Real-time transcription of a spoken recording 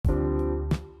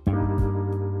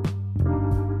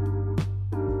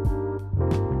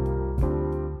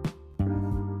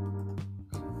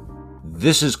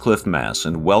This is Cliff Mass,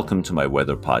 and welcome to my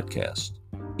weather podcast.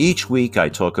 Each week, I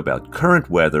talk about current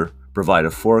weather, provide a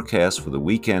forecast for the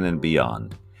weekend and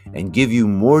beyond, and give you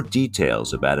more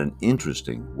details about an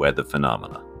interesting weather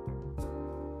phenomena.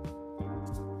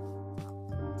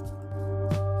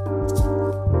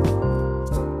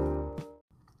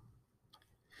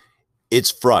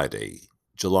 It's Friday,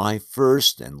 July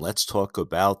 1st, and let's talk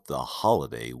about the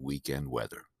holiday weekend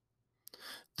weather.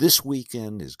 This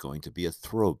weekend is going to be a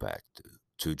throwback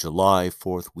to July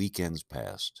 4th weekends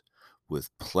past, with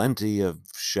plenty of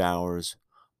showers,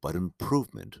 but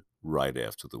improvement right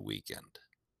after the weekend.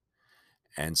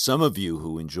 And some of you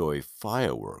who enjoy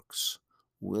fireworks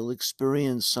will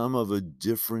experience some of a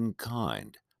different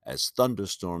kind as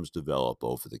thunderstorms develop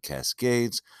over the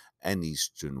Cascades and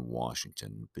eastern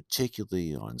Washington,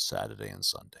 particularly on Saturday and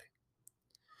Sunday.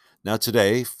 Now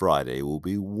today, Friday, will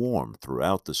be warm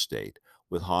throughout the state,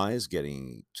 with highs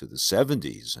getting to the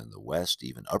 70s in the west,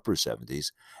 even upper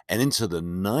 70s, and into the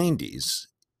 90s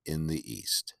in the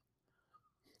east.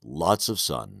 Lots of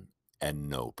sun and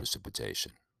no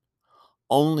precipitation.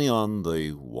 Only on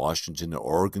the Washington and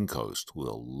Oregon coast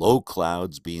will low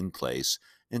clouds be in place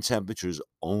and temperatures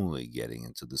only getting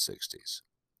into the 60s.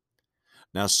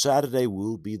 Now, Saturday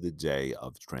will be the day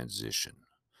of transition.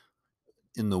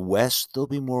 In the west, there'll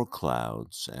be more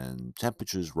clouds and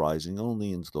temperatures rising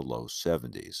only into the low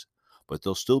 70s, but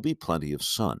there'll still be plenty of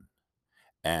sun.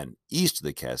 And east of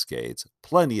the Cascades,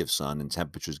 plenty of sun and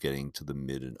temperatures getting to the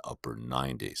mid and upper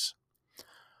 90s.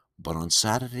 But on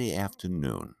Saturday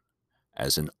afternoon,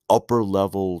 as an upper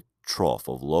level trough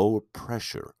of lower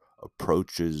pressure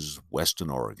approaches western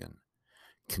Oregon,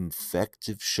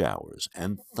 convective showers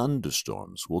and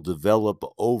thunderstorms will develop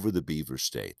over the Beaver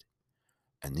State,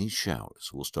 and these showers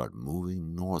will start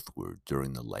moving northward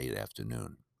during the late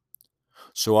afternoon.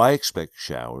 So I expect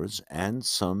showers and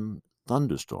some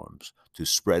thunderstorms to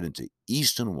spread into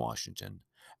eastern Washington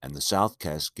and the South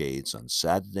Cascades on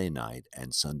Saturday night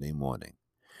and Sunday morning.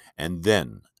 And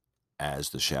then, as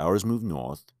the showers move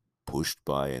north, pushed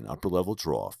by an upper-level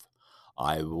trough,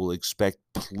 I will expect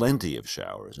plenty of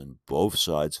showers on both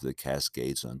sides of the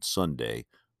Cascades on Sunday,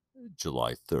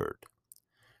 July 3rd.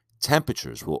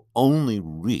 Temperatures will only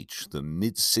reach the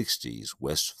mid-60s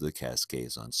west of the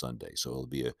Cascades on Sunday, so it'll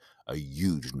be a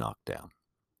huge knockdown.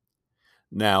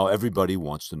 Now, everybody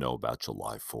wants to know about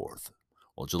July 4th.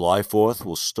 Well, July 4th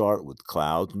will start with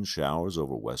clouds and showers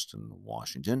over western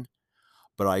Washington,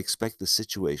 but I expect the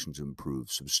situation to improve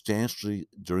substantially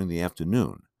during the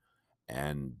afternoon,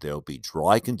 and there'll be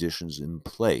dry conditions in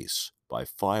place by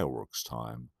fireworks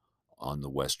time on the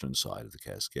western side of the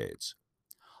Cascades.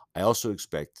 I also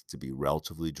expect it to be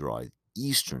relatively dry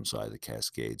eastern side of the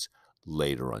Cascades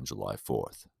later on July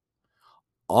 4th.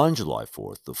 On July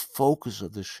 4th, the focus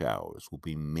of the showers will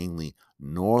be mainly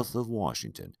north of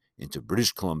Washington into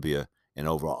British Columbia and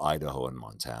over Idaho and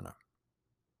Montana.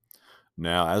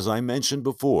 Now, as I mentioned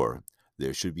before,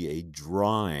 there should be a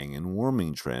drying and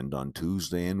warming trend on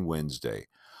Tuesday and Wednesday,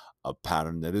 a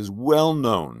pattern that is well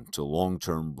known to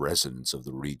long-term residents of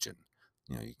the region.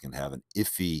 You can have an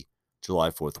iffy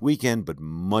July 4th weekend, but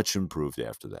much improved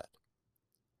after that.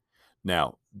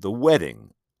 Now, the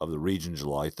wetting of the region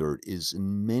July 3rd is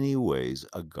in many ways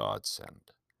a godsend.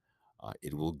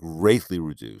 It will greatly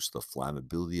reduce the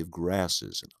flammability of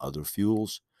grasses and other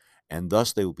fuels, and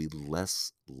thus they will be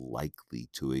less likely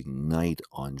to ignite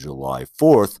on July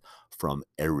 4th from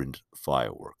errant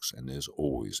fireworks, and there's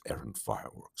always errant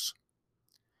fireworks.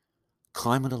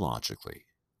 Climatologically,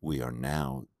 we are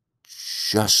now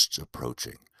just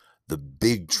approaching the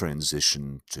big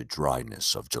transition to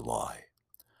dryness of July.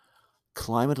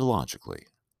 Climatologically,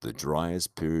 the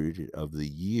driest period of the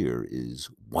year is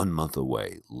 1 month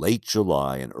away, late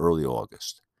July and early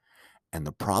August, and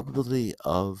the probability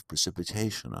of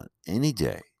precipitation on any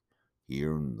day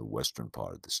here in the western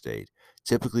part of the state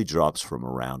typically drops from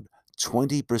around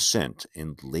 20%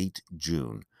 in late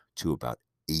June to about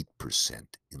 8%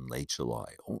 in late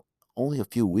July. Only a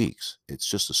few weeks. It's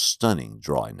just a stunning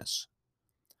dryness.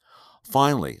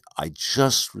 Finally, I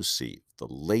just received the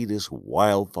latest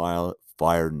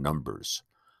wildfire numbers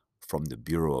from the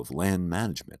Bureau of Land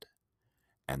Management,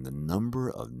 and the number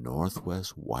of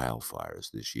Northwest wildfires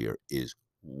this year is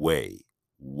way,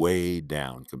 way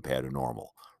down compared to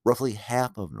normal, roughly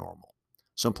half of normal,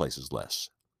 some places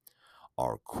less.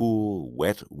 Our cool,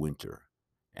 wet winter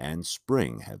and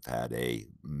spring have had a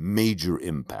major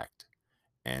impact,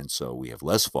 and so we have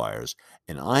less fires,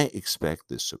 and I expect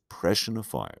the suppression of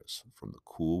fires from the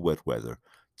cool, wet weather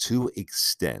to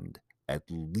extend at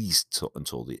least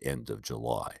until the end of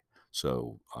July.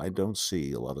 So I don't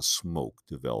see a lot of smoke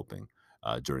developing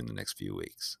during the next few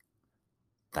weeks.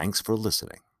 Thanks for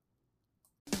listening.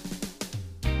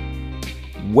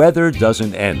 Weather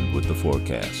doesn't end with the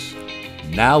forecast.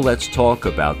 Now let's talk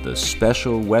about the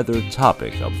special weather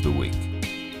topic of the week.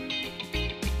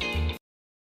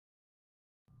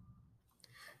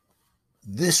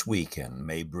 This weekend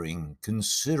may bring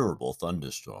considerable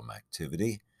thunderstorm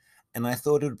activity, and I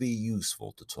thought it would be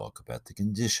useful to talk about the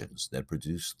conditions that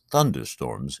produce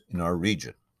thunderstorms in our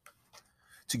region.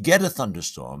 To get a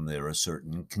thunderstorm, there are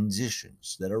certain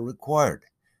conditions that are required.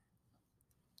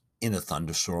 In a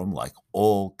thunderstorm, like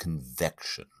all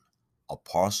convection, a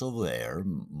parcel of air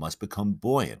must become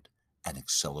buoyant and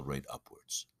accelerate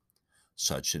upwards.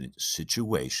 Such a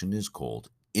situation is called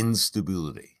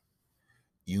instability.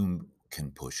 You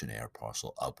can push an air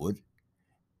parcel upward,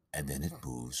 and then it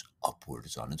moves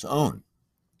upwards on its own.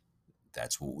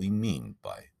 That's what we mean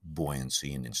by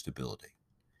buoyancy and instability.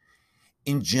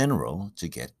 In general, to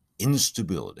get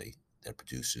instability that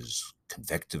produces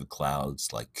convective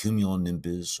clouds like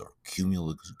cumulonimbus or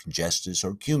cumulocongestus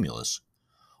or cumulus,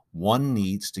 one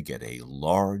needs to get a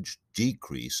large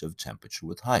decrease of temperature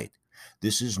with height.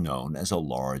 This is known as a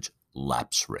large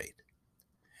lapse rate.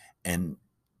 And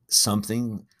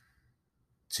something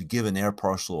to give an air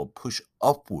parcel a push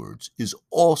upwards is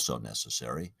also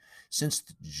necessary, since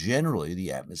generally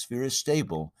the atmosphere is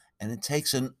stable and it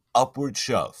takes an upward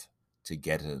shove to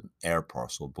get an air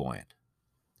parcel buoyant.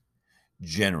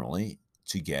 Generally,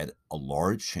 to get a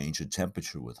large change in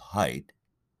temperature with height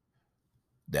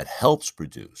that helps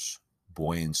produce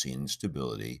buoyancy and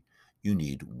stability, you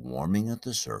need warming at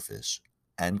the surface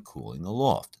and cooling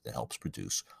aloft that helps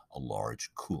produce a large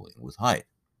cooling with height.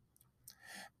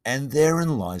 And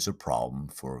therein lies a problem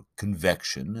for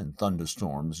convection and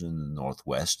thunderstorms in the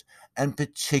Northwest and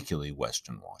particularly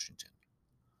Western Washington.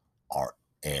 Our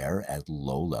air at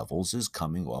low levels is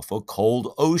coming off a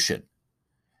cold ocean,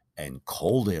 and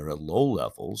cold air at low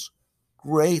levels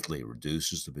greatly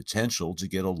reduces the potential to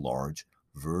get a large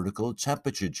vertical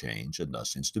temperature change and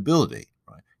thus instability.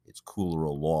 Right? It's cooler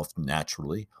aloft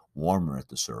naturally, warmer at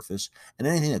the surface, and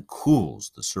anything that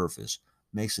cools the surface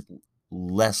makes it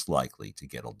less likely to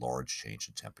get a large change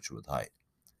in temperature with height.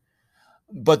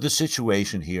 But the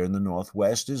situation here in the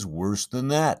Northwest is worse than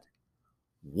that.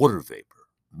 Water vapor,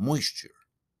 moisture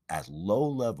at low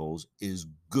levels is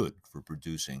good for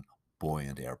producing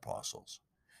buoyant air parcels.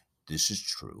 This is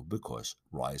true because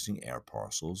rising air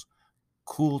parcels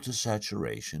cool to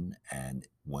saturation, and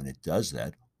when it does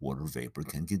that, water vapor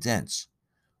can condense.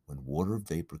 When water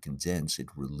vapor condenses, it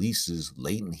releases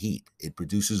latent heat. It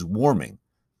produces warming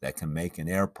that can make an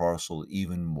air parcel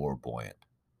even more buoyant.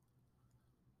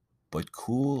 But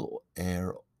cool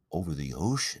air over the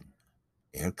ocean,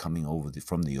 air coming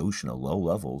from the ocean at low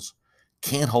levels,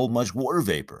 can't hold much water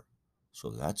vapor. So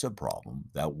that's a problem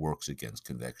that works against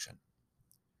convection.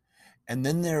 And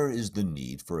then there is the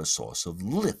need for a source of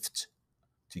lift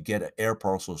to get air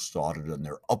parcels started on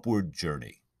their upward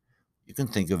journey. You can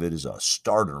think of it as a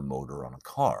starter motor on a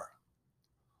car.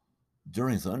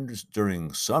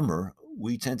 During summer,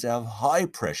 we tend to have high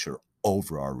pressure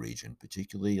over our region,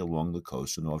 particularly along the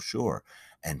coast and offshore,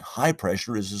 and high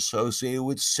pressure is associated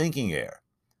with sinking air.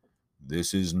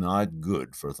 This is not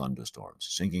good for thunderstorms.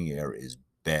 Sinking air is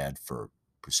bad for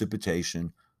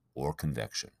precipitation or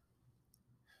convection.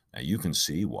 Now, you can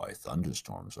see why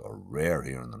thunderstorms are rare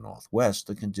here in the Northwest.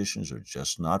 The conditions are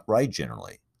just not right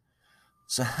generally.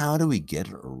 So how do we get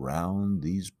around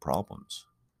these problems?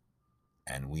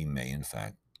 And we may, in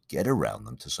fact, get around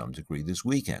them to some degree this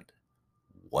weekend.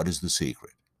 What is the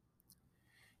secret?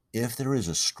 If there is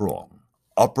a strong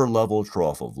upper level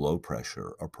trough of low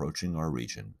pressure approaching our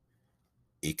region,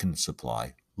 it can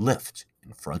supply lift.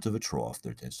 In front of a trough,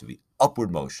 there tends to be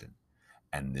upward motion,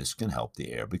 and this can help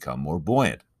the air become more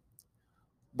buoyant.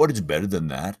 But it's better than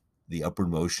that. The upward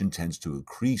motion tends to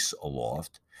increase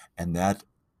aloft, and that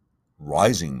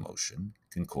rising motion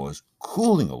can cause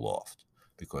cooling aloft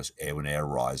because when air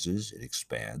rises, it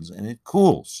expands and it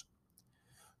cools.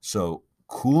 So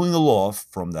cooling aloft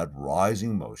from that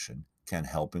rising motion can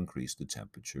help increase the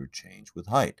temperature change with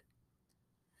height.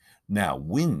 Now,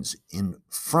 winds in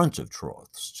front of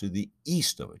troughs to the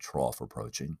east of a trough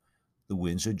approaching, the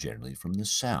winds are generally from the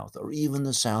south or even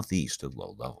the southeast at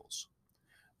low levels.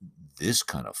 This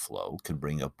kind of flow can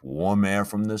bring up warm air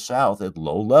from the south at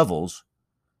low levels,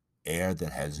 air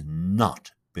that has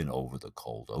not been over the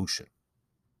cold ocean.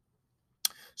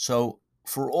 So,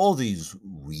 for all these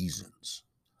reasons,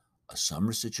 a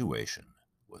summer situation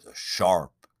with a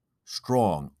sharp,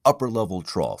 strong upper level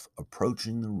trough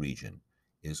approaching the region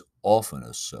is often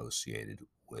associated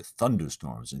with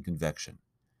thunderstorms and convection.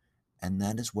 And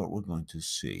that is what we're going to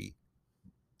see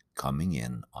coming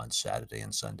in on Saturday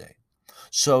and Sunday.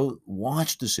 So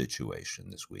watch the situation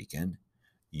this weekend.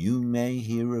 You may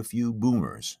hear a few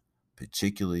boomers,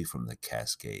 particularly from the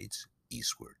Cascades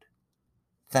eastward.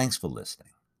 Thanks for listening.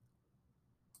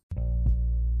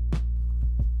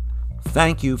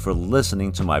 Thank you for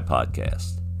listening to my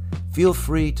podcast. Feel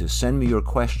free to send me your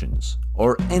questions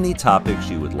or any topics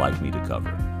you would like me to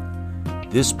cover.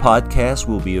 This podcast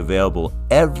will be available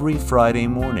every Friday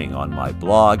morning on my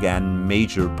blog and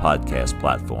major podcast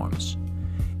platforms.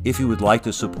 If you would like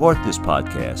to support this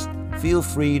podcast, feel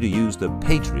free to use the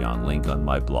Patreon link on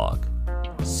my blog.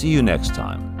 See you next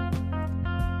time.